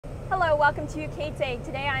Hello, welcome to Tote.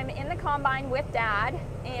 Today I'm in the combine with Dad,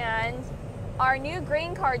 and our new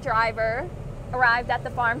grain cart driver arrived at the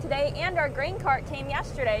farm today, and our grain cart came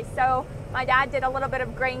yesterday. So my dad did a little bit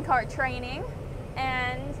of grain cart training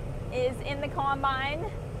and is in the combine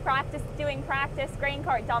doing practice grain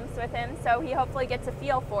cart dumps with him, so he hopefully gets a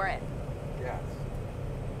feel for it. Yes.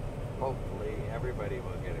 Hopefully everybody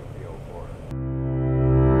will get a feel for it.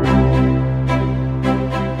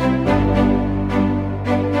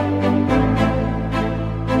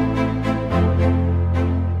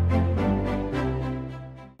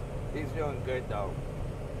 He's doing good though.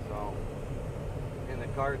 So, and the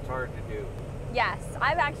cart's hard to do. Yes,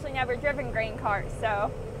 I've actually never driven grain cart,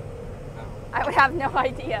 so No. I would have no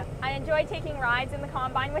idea. I enjoy taking rides in the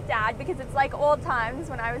combine with Dad because it's like old times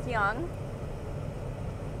when I was young.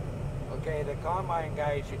 Okay, the combine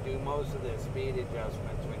guy should do most of the speed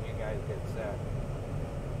adjustments when you guys get set.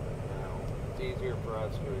 You know, it's easier for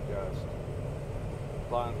us to adjust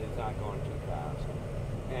as long as he's not going too fast.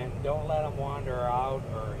 And don't let him wander out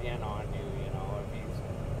or in on you, you know. If he's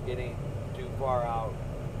getting too far out,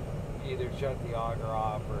 either shut the auger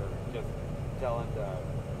off or just tell him to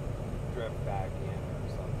drift back in or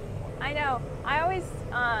something. I know. I always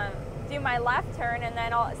do my left turn, and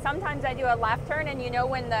then sometimes I do a left turn, and you know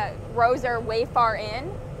when the rows are way far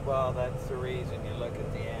in? Well, that's the reason you look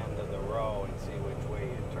at the end of the row and see which way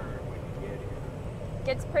you turn when you get here. It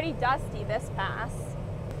gets pretty dusty this pass.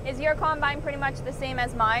 Is your combine pretty much the same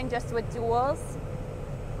as mine, just with duals?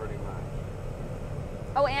 Pretty much.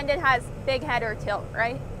 Oh, and it has big header tilt,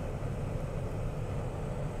 right?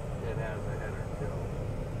 It has a header tilt.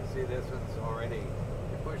 You see this one's already,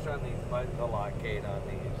 you push on these buttons to locate on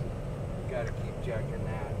these. You gotta keep checking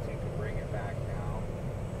that so you can bring it back down.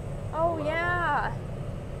 Oh, yeah.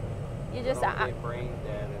 You just... Don't get brain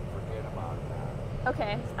dead and forget about that.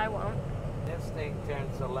 Okay, I won't. This thing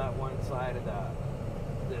tends to let one side of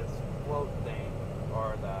this float thing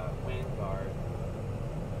or the wind guard.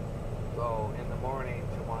 So in the mornings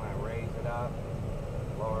you want to raise it up,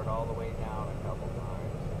 lower it all the way down a couple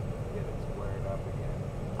times, get it squared up again.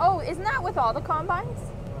 Oh, isn't that with all the combines?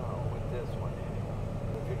 No, with this one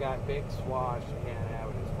anyway. If you got big swash, you can't have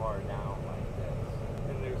it as far down like this.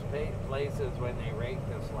 And there's places when they raked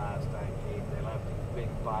this last time, Kate, they left these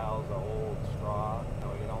big piles of old straw.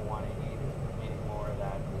 You don't want to eat any more of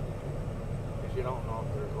that because you don't know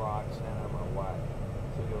if there's rocks in them or what.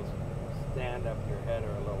 So you'll stand up your header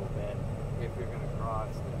a little bit if you're going to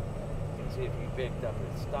cross them and see if you picked up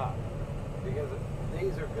his stuff. Because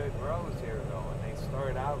these are good rows here though, and they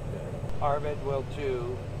start out good. Arvid will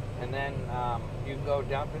too, and then you can go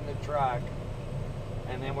dump in the truck,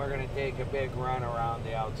 and then we're going to take a big run around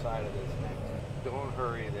the outside of this next. Don't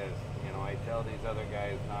hurry this. You know, I tell these other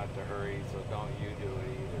guys not to hurry, so don't you do it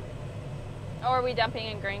either. Oh, are we dumping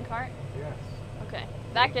in grain cart? Yes. Okay.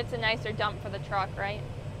 That gets a nicer dump for the truck, right?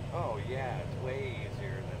 Oh yeah, it's way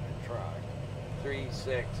easier than the truck.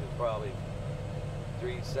 3.6 is probably,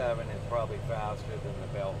 3.7 is probably faster than the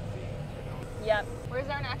belt feed, you know. Yep. Where's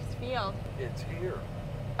our next field? It's here.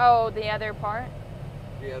 Oh, the other part?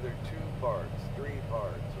 The other 2 parts, 3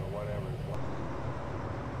 parts, or whatever.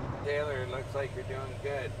 Taylor, it looks like you're doing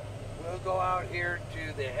good. We'll go out here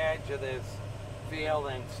to the edge of this field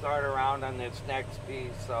and start around on this next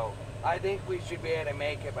piece. So I think we should be able to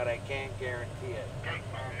make it, but I can't guarantee it. Okay,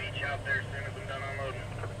 I'll meet you out there as soon as I'm done unloading.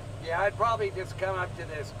 Yeah, I'd probably just come up to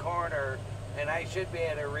this corner, and I should be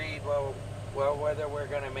able to read well whether we're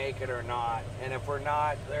going to make it or not. And if we're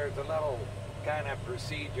not, there's a little kind of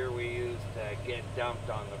procedure we use to get dumped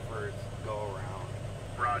on the first go-around.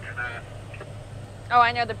 Roger that. Oh,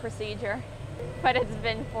 I know the procedure. But it's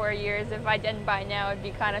been 4 years. If I didn't by now, it'd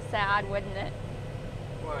be kind of sad, wouldn't it?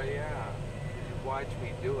 Well, yeah. You watch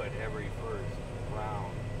me do it every first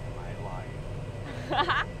round in my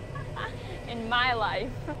life. In my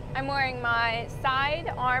life. I'm wearing my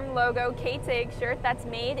side arm logo Kate's Egg shirt that's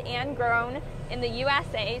made and grown in the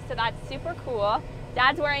U.S.A, so that's super cool.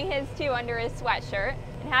 Dad's wearing his too under his sweatshirt.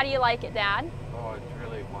 And how do you like it, Dad? Oh, it's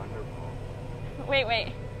really wonderful.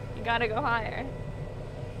 Wait. You gotta go higher.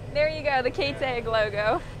 There you go, the Kate's Egg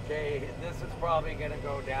logo. Okay, this is probably going to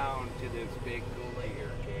go down to this big gully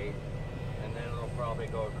here, Kate, and then it'll probably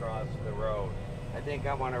go across the road. I think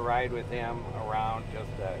I want to ride with him around just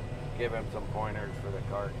to give him some pointers for the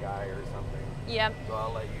cart guy or something. Yep. So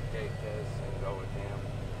I'll let you take this and go with him.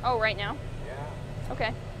 Oh, right now? Yeah.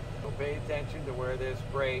 Okay. So pay attention to where this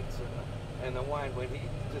breaks, and the one, when he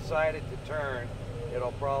decided to turn,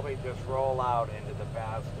 it'll probably just roll out into the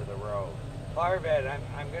path to the road. Arvid,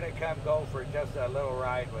 I'm going to come go for just a little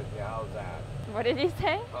ride with you. How's that? What did he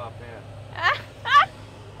say? Hop in.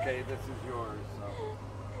 Okay, this is yours. So.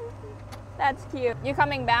 That's cute. You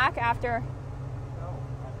coming back after? No,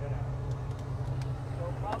 I'm gonna.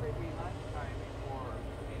 It'll probably be lunchtime before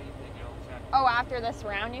anything else happens. Oh, after this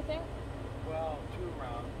round, you think? Well, 2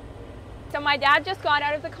 rounds. So my dad just got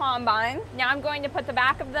out of the combine. Now I'm going to put the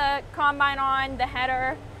back of the combine on, the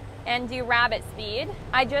header, and do rabbit speed.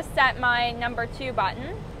 I just set my number 2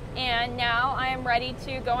 button, and now I am ready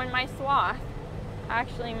to go in my swath. I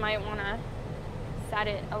actually might want to set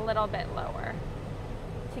it a little bit lower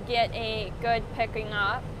to get a good picking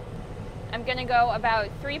up. I'm gonna go about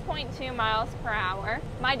 3.2 miles per hour.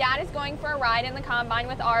 My dad is going for a ride in the combine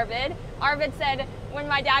with Arvid. Arvid said when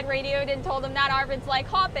my dad radioed and told him that, Arvid's like,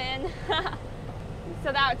 hop in.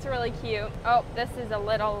 So that's really cute. Oh, this is a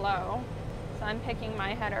little low. So I'm picking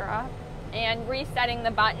my header up and resetting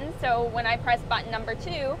the button. So when I press button number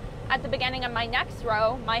 2, at the beginning of my next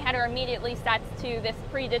row, my header immediately sets to this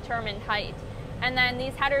predetermined height. And then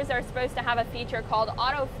these headers are supposed to have a feature called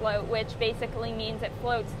auto float, which basically means it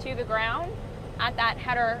floats to the ground at that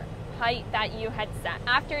header height that you had set.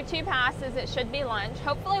 After 2 passes, it should be lunch.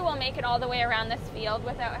 Hopefully we'll make it all the way around this field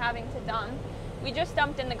without having to dump. We just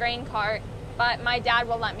dumped in the grain cart, but my dad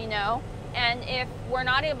will let me know. And if we're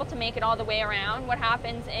not able to make it all the way around, what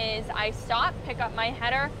happens is I stop, pick up my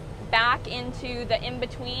header back into the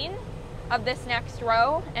in-between of this next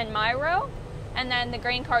row and my row, and then the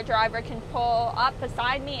grain cart driver can pull up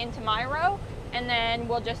beside me into my row, and then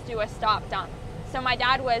we'll just do a stop dump. So my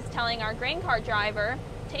dad was telling our grain cart driver,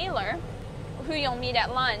 Taylor, who you'll meet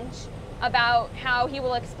at lunch, about how he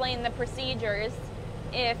will explain the procedures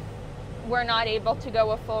if we're not able to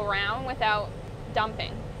go a full round without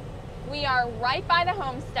dumping. We are right by the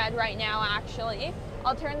homestead right now, actually.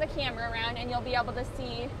 I'll turn the camera around and you'll be able to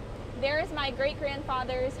see there's my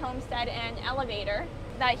great-grandfather's homestead and elevator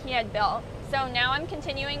that he had built. So now I'm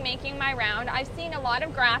continuing making my round. I've seen a lot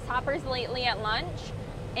of grasshoppers lately at lunch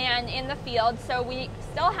and in the field, so we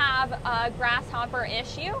still have a grasshopper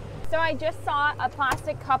issue. So I just saw a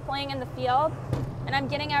plastic coupling in the field, and I'm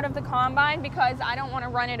getting out of the combine because I don't want to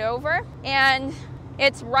run it over, and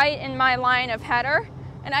it's right in my line of header,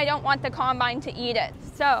 and I don't want the combine to eat it.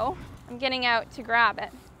 So I'm getting out to grab it.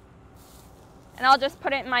 And I'll just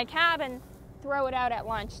put it in my cab and throw it out at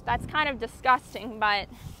lunch. That's kind of disgusting, but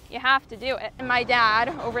you have to do it. And my dad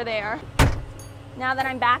over there. Now that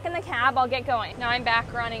I'm back in the cab, I'll get going. Now I'm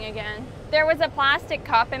back running again. There was a plastic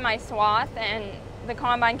cup in my swath and the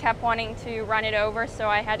combine kept wanting to run it over, so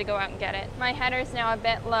I had to go out and get it. My header's now a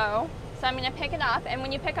bit low, so I'm gonna pick it up, and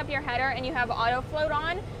when you pick up your header and you have auto float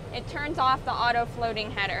on, it turns off the auto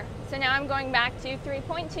floating header. So now I'm going back to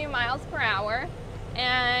 3.2 miles per hour,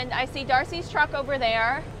 and I see Darcy's truck over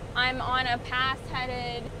there. I'm on a pass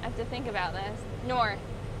headed, I have to think about this, north.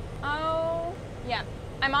 Oh, yeah.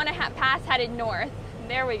 I'm on a pass headed north.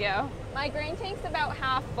 There we go. My grain tank's about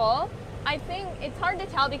half full. I think it's hard to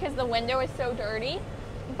tell because the window is so dirty,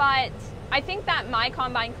 but I think that my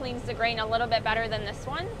combine cleans the grain a little bit better than this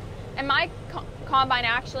one. And my combine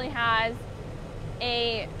actually has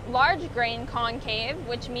a large grain concave,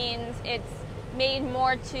 which means it's made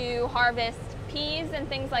more to harvest peas and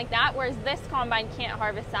things like that, whereas this combine can't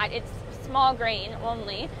harvest that. It's small grain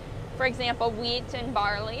only. For example, wheat and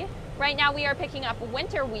barley. Right now we are picking up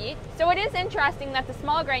winter wheat. So it is interesting that the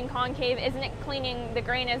small grain concave isn't cleaning the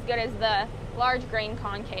grain as good as the large grain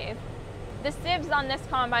concave. The sieves on this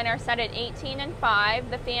combine are set at 18 and 5.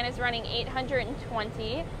 The fan is running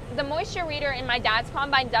 820. The moisture reader in my dad's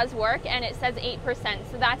combine does work and it says 8%,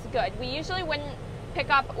 so that's good. We usually wouldn't pick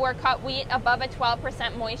up or cut wheat above a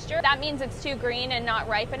 12% moisture. That means it's too green and not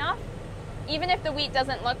ripe enough. Even if the wheat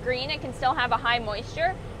doesn't look green, it can still have a high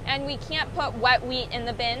moisture, and we can't put wet wheat in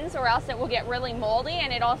the bins or else it will get really moldy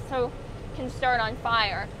and it also can start on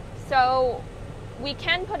fire. So we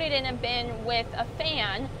can put it in a bin with a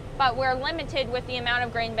fan, but we're limited with the amount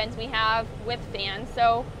of grain bins we have with fans.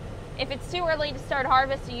 So if it's too early to start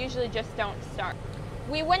harvest, you usually just don't start.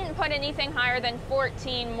 We wouldn't put anything higher than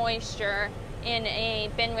 14 moisture in a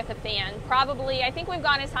bin with a fan. Probably, I think we've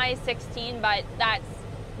gone as high as 16, but that's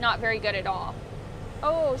not very good at all.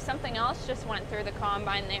 Oh, something else just went through the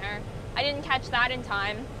combine there. I didn't catch that in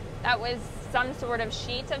time. That was some sort of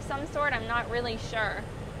sheet of some sort, I'm not really sure.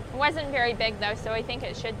 It wasn't very big though, so I think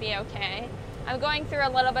it should be okay. I'm going through a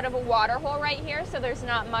little bit of a water hole right here, so there's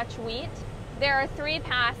not much wheat. There are 3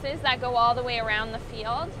 passes that go all the way around the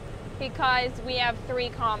field because we have 3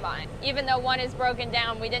 combines. Even though one is broken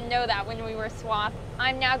down, we didn't know that when we were swapped.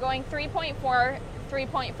 I'm now going 3.4,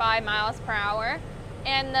 3.5 miles per hour.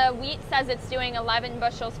 And the wheat says it's doing 11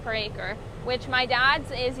 bushels per acre, which my dad's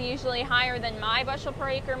is usually higher than my bushel per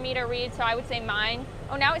acre meter read, so I would say mine.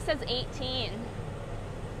 Oh, now it says 18.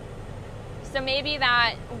 So maybe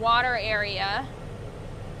that water area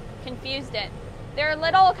confused it. There are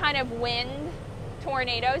little kind of wind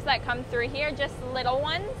tornadoes that come through here, just little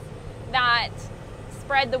ones that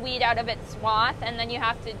spread the wheat out of its swath, and then you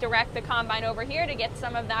have to direct the combine over here to get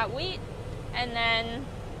some of that wheat, and then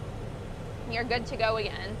you're good to go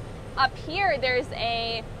again. Up here, there's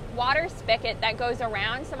a water spigot that goes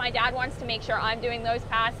around, so my dad wants to make sure I'm doing those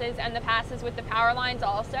passes and the passes with the power lines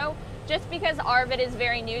also, just because Arvid is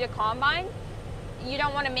very new to combine. You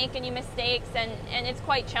don't want to make any mistakes, and it's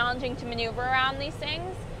quite challenging to maneuver around these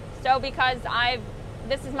things. So because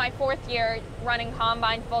this is my 4th year running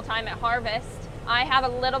combine full-time at Harvest, I have a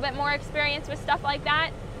little bit more experience with stuff like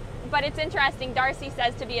that. But it's interesting, Darcy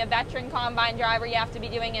says to be a veteran combine driver, you have to be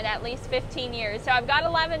doing it at least 15 years. So I've got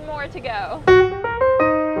 11 more to go.